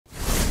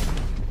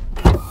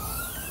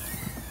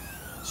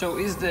So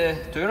is the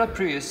Toyota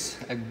Prius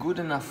a good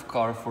enough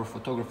car for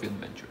photography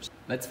adventures?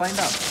 Let's find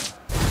out.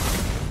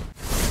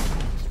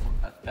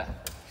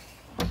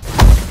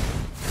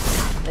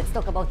 Let's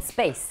talk about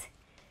space.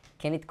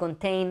 Can it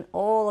contain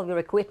all of your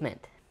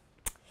equipment?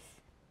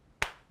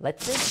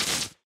 Let's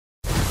see.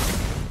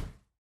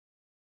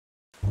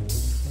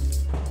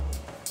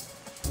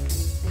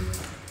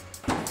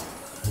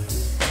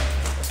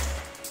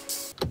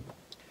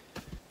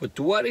 But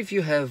what if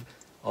you have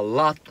a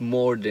lot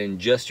more than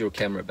just your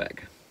camera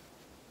bag?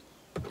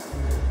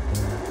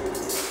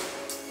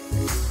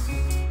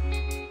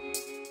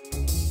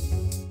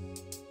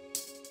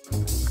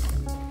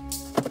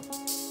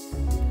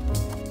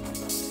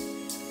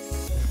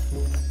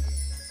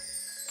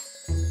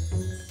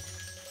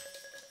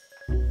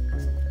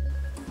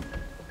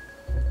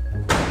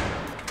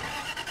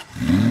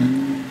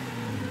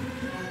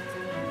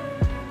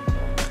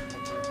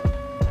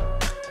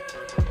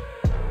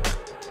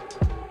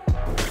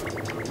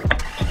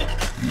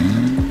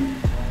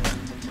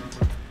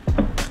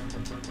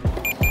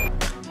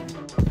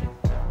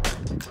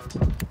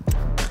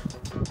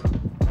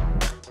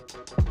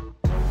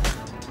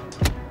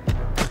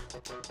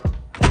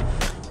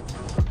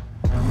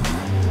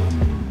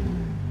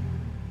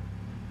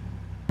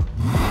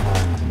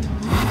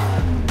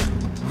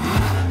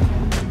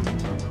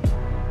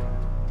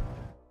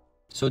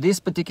 So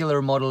this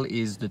particular model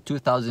is the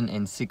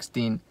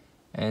 2016,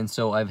 and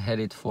so I've had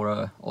it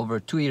for over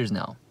 2 years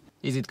now.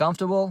 Is it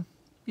comfortable?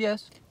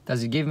 Yes.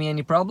 Does it give me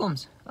any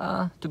problems?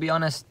 To be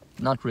honest,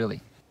 not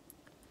really.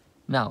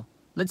 Now,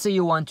 let's say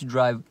you want to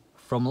drive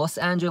from Los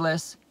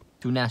Angeles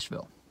to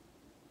Nashville.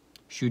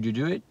 Should you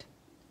do it?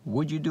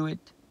 Would you do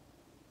it?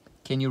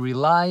 Can you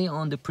rely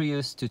on the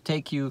Prius to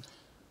take you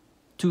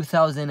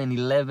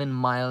 2011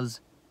 miles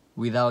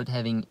without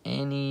having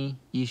any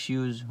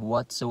issues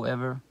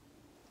whatsoever?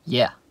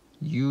 Yeah,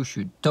 you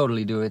should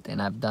totally do it,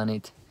 and I've done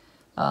it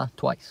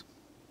twice.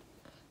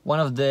 One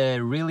of the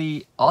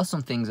really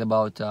awesome things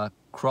about a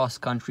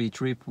cross-country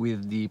trip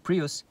with the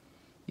Prius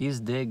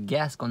is the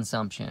gas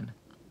consumption.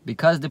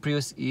 Because the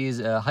Prius is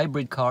a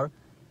hybrid car,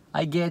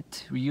 I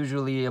get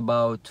usually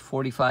about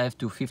 45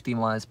 to 50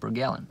 miles per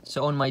gallon.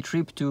 So on my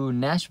trip to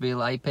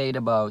Nashville, I paid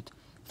about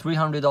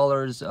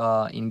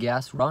 $300 in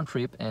gas round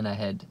trip, and I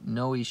had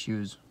no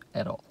issues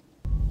at all.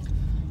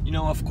 You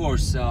know, of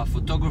course,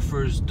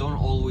 photographers don't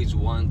always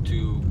want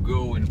to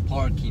go and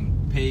park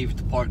in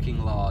paved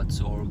parking lots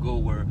or go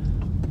where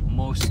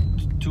most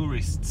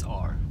tourists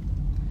are.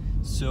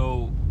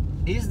 So,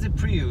 is the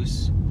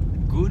Prius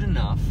good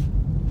enough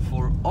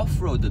for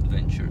off-road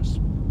adventures?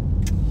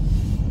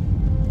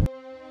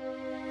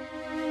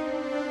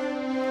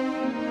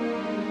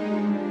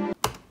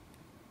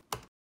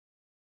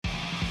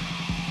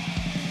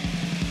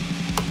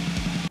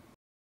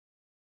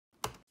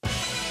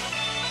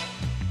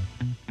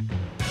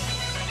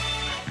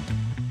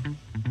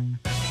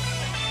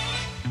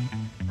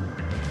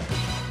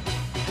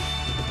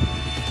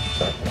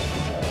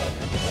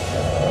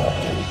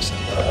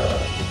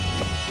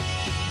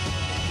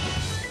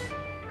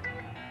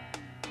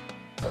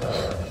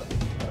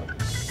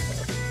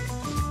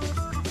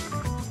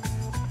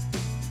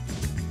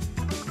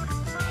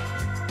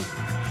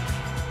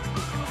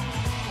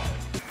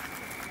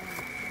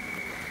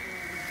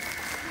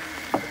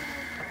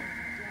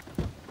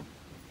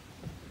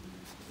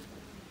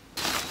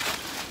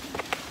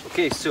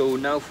 Okay, so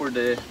now for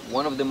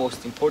one of the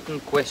most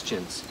important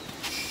questions.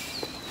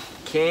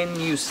 Can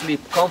you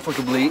sleep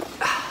comfortably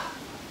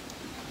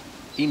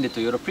in the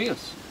Toyota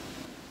Prius?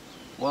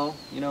 Well,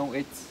 you know,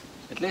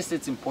 at least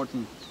it's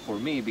important for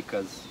me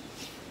because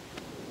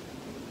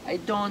I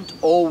don't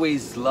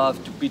always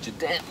love to pitch a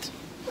tent.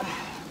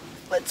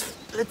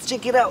 Let's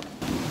check it out.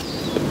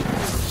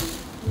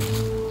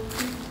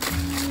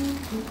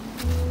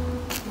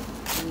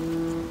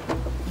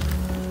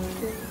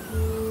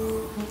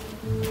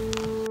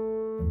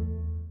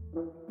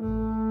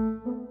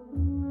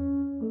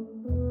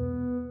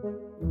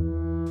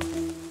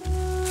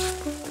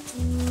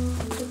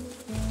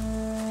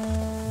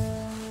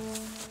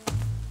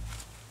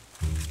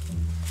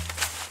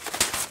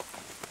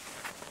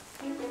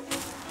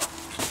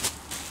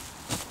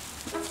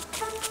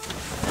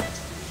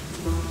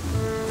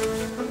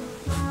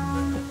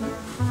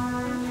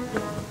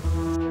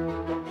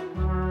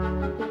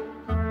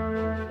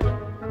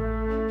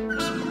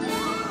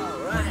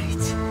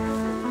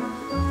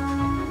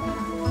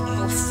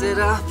 Set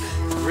up,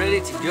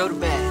 ready to go to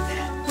bed.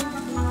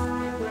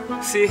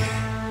 See,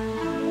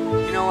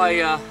 you know,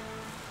 I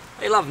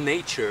love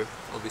nature,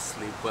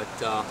 obviously, but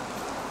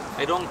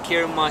I don't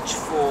care much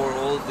for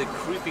all the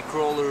creepy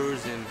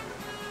crawlers and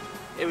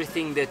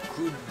everything that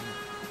could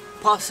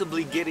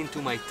possibly get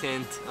into my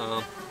tent.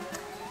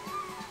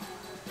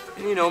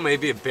 And you know,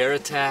 maybe a bear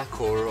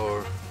attack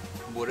or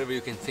whatever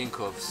you can think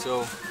of.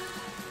 So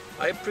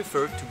I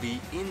prefer to be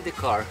in the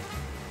car,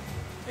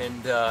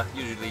 and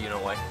usually, you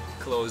know, I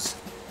close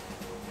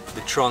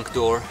the trunk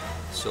door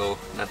so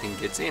nothing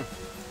gets in.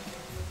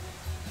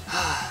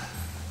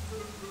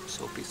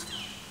 So peaceful.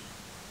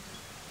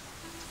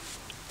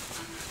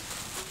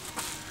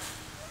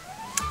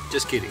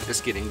 just kidding,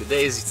 just kidding. The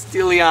day is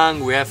still young.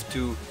 We have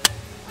to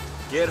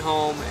get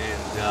home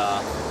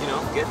and, you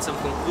know, get some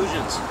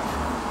conclusions.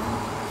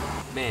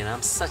 Man,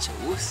 I'm such a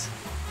wuss.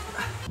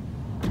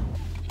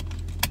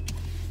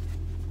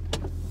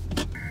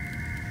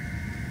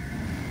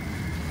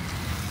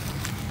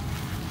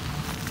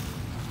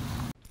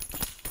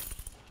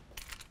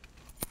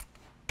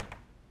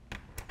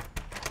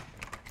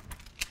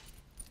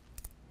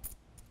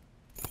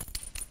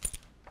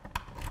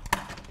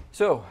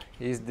 So,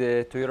 is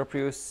the Toyota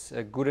Prius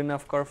a good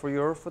enough car for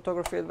your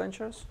photography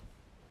adventures?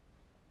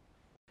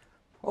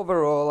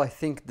 Overall, I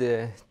think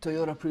the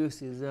Toyota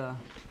Prius is a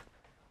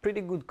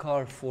pretty good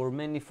car for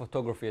many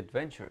photography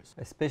adventures,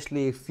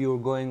 especially if you're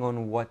going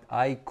on what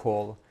I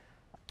call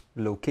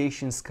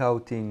location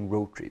scouting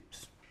road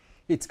trips.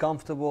 It's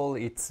comfortable,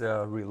 it's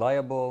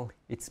reliable,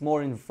 it's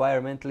more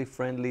environmentally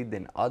friendly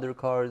than other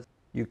cars.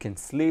 You can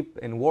sleep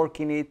and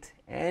work in it,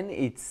 and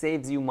it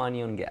saves you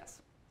money on gas.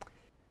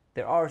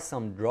 There are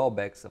some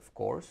drawbacks, of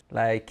course,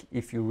 like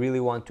if you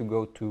really want to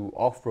go to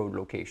off-road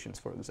locations,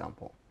 for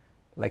example,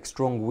 like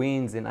strong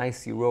winds and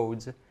icy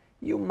roads,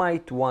 you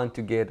might want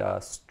to get a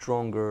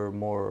stronger,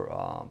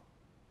 more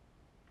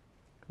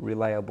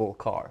reliable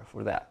car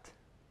for that.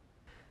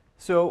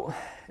 So,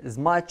 as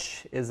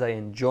much as I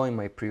enjoy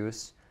my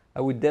Prius,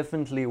 I would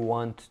definitely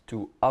want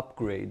to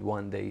upgrade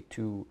one day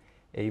to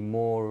a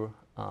more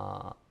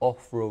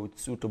off-road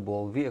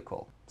suitable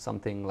vehicle,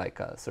 something like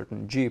a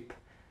certain Jeep.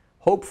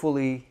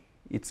 Hopefully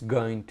it's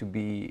going to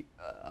be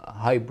a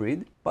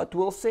hybrid, but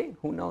we'll see,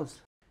 who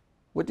knows.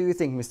 What do you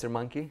think, Mr.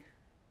 Monkey?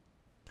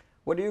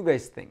 What do you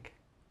guys think?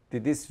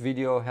 Did this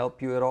video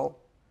help you at all?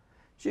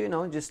 So, you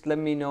know, just let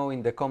me know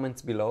in the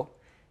comments below.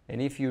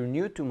 And if you're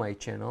new to my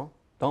channel,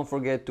 don't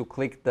forget to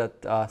click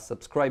that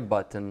subscribe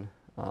button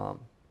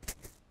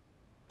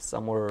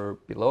somewhere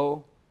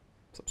below.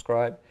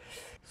 Subscribe.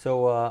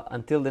 So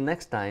until the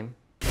next time,